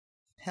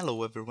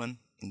Hello everyone,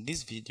 in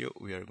this video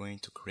we are going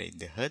to create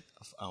the HUD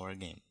of our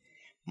game.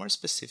 More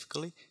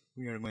specifically,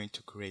 we are going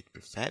to create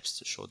prefabs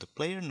to show the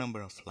player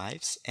number of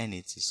lives and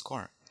its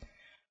score.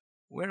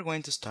 We are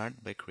going to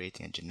start by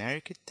creating a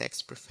generic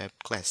text prefab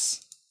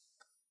class.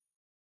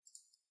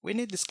 We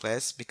need this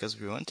class because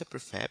we want a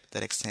prefab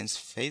that extends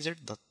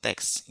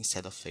phaser.text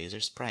instead of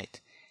phaser sprite.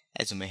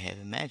 As you may have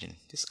imagined,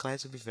 this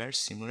class will be very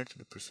similar to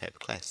the prefab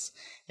class,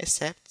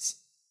 except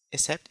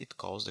it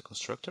calls the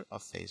constructor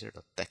of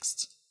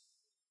phaser.text.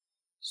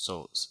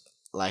 So,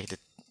 like the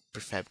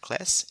prefab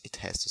class, it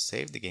has to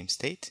save the game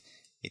state,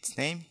 its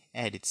name,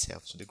 add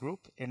itself to the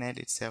group, and add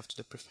itself to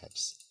the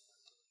prefabs.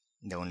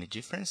 The only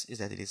difference is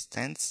that it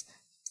extends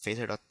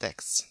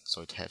phaser.text,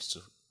 so it has to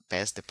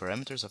pass the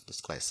parameters of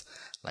this class,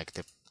 like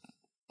the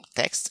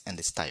text and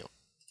the style.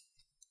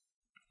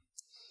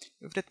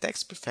 With the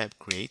text prefab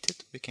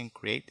created, we can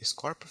create the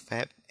score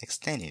prefab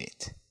extending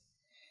it.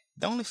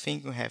 The only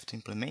thing we have to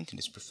implement in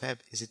this prefab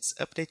is its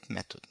update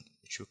method,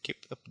 which will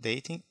keep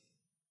updating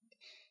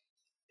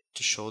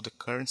to show the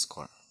current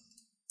score.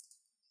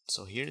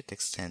 So here it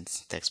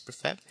extends text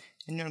prefab,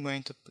 and we are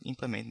going to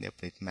implement the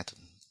update method.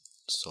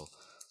 So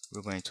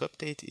we're going to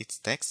update its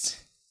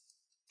text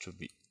to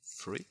be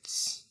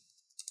fruits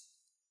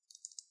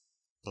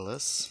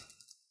plus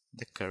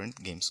the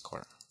current game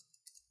score.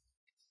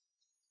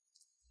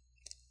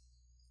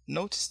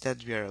 Notice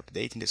that we are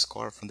updating the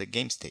score from the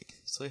game state,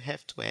 so you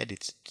have to add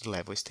it to the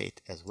level state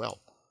as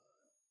well.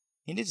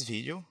 In this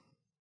video,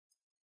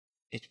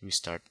 it will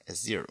start as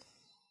 0.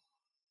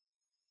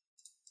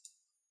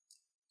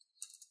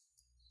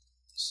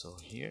 So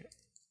here,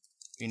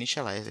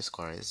 initialize the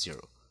score as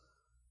 0.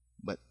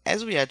 But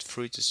as we add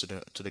fruits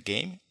to the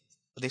game,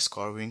 the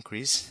score will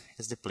increase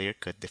as the player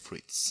cut the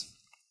fruits.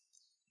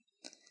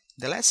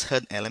 The last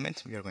HUD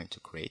element we are going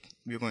to create,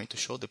 we are going to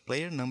show the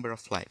player number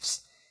of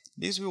lives.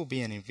 This will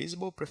be an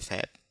invisible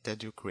prefab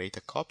that will create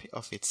a copy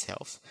of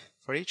itself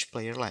for each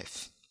player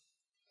life.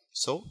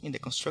 So in the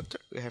constructor,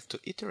 we have to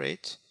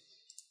iterate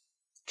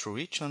through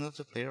each one of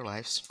the player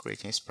lives,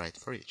 creating a sprite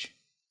for each.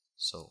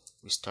 So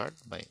we start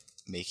by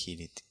making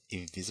it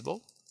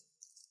invisible.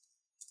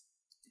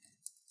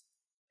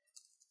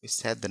 We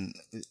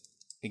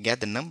get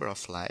the number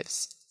of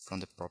lives from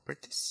the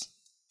properties,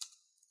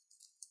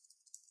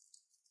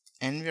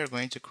 and we are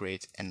going to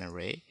create an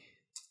array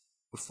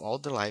with all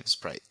the live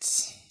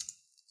sprites.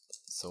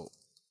 So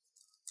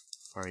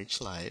for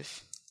each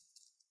live,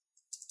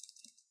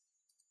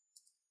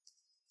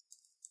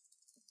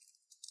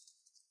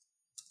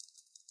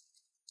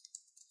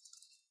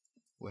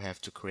 we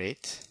have to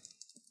create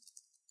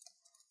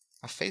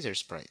a phaser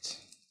sprite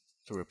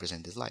to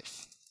represent this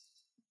life.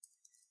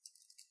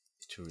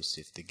 To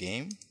receive the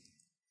game,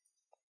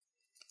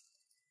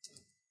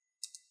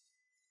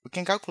 we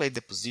can calculate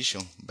the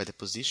position by the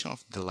position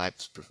of the live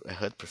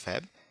HUD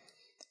prefab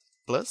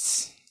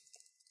plus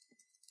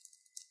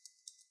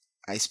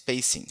a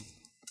spacing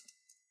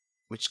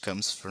which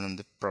comes from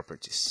the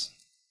properties.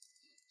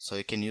 So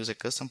you can use a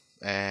custom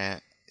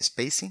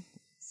spacing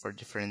for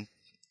different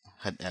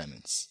HUD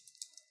elements.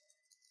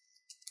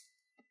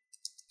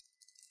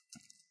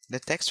 The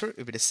texture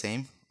will be the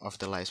same of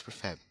the live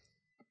prefab.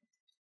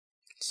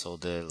 So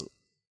the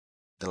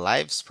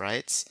live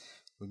sprites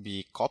will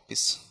be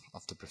copies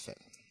of the prefab.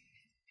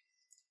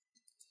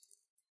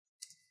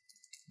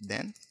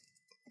 Then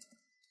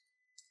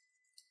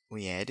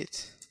we add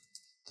it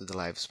to the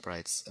live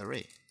sprites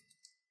array.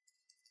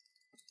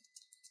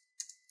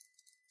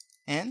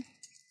 And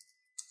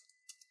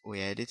we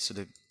add it to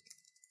the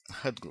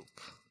HUD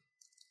group.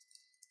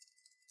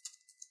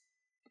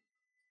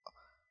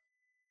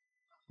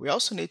 We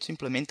also need to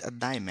implement a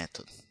die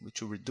method,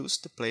 which will reduce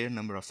the player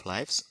number of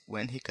lives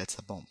when he cuts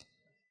a bomb.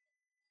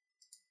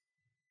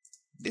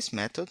 This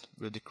method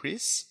will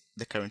decrease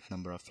the current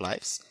number of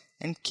lives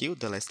and kill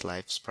the last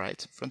live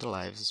sprite from the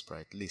live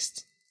sprite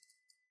list.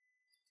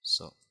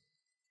 So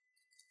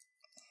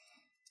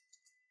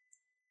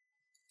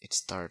it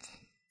starts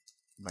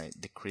by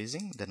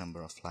decreasing the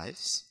number of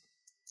lives,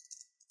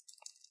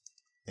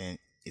 then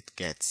it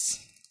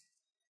gets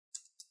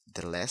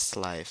the last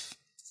life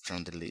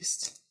from the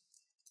list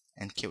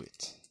and kill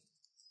it.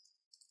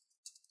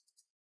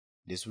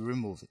 This will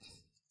remove it.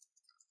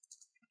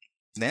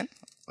 Then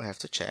we have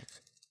to check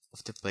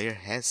if the player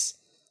has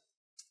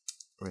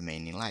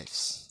remaining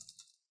lives.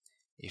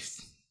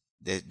 If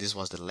this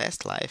was the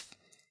last life,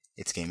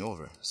 it's game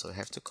over. So we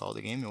have to call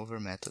the game over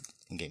method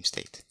in game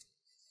state.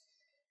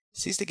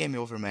 Since the game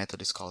over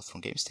method is called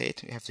from game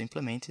state, we have to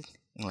implement it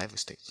in level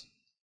state.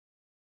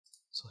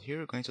 So here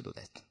we're going to do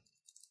that.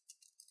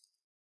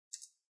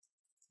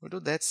 We'll do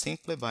that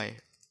simply by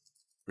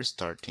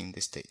restarting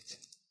the state.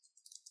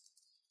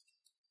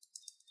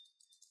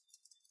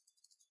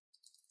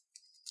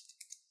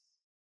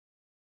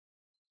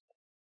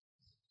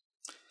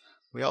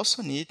 We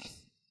also need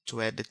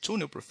to add the two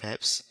new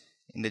prefabs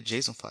in the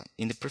JSON file,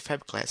 in the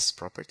prefab class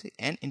property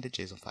and in the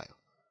JSON file.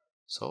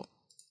 So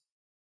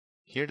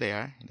here they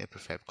are in the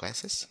prefab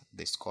classes: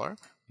 the score,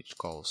 which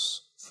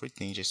calls fruit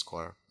ninja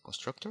score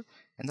constructor,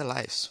 and the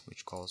lives,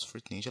 which calls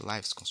Fruit Ninja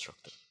lives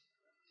constructor.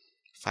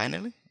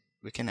 Finally,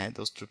 we can add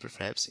those two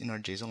prefabs in our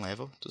JSON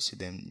level to see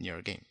them in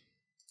your game.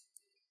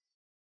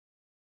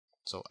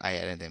 So I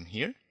added them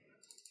here.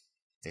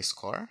 The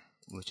score,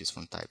 which is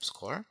from type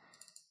score.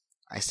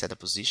 I set a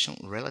position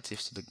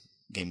relative to the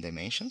game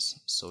dimensions,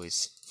 so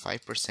it's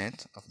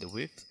 5% of the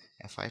width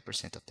and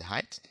 5% of the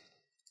height.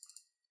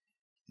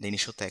 The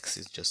initial text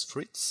is just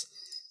fruits.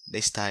 The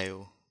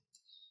style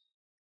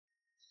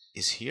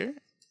is here,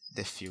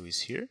 the fill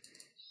is here,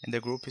 and the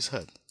group is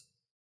HUD.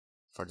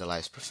 For the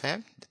lives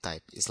prefab, the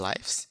type is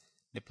lives.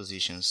 The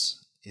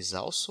positions is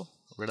also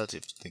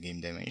relative to the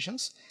game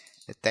dimensions.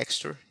 The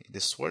texture is the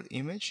sword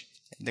image,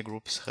 and the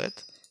group is HUD.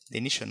 The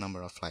initial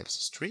number of lives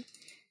is 3,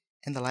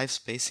 and the live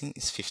spacing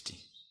is 50.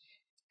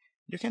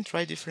 You can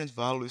try different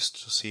values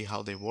to see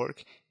how they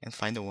work and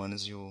find the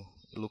ones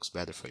it looks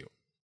better for you.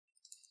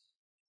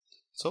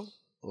 So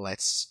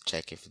let's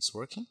check if it's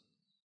working.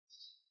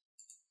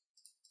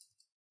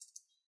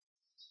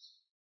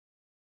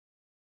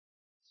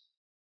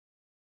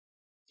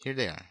 Here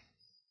they are.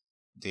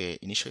 The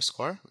initial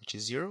score, which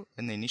is 0,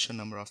 and the initial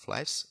number of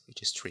lives,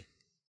 which is 3.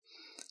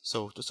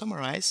 So to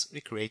summarize,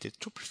 we created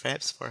two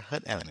prefabs for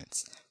HUD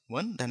elements.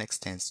 One that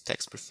extends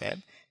text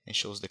prefab and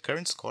shows the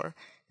current score,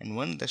 and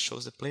one that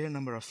shows the player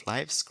number of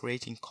lives,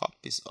 creating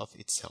copies of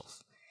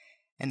itself.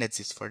 And that's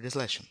it for this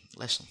lesson.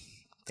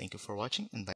 Thank you for watching, and bye.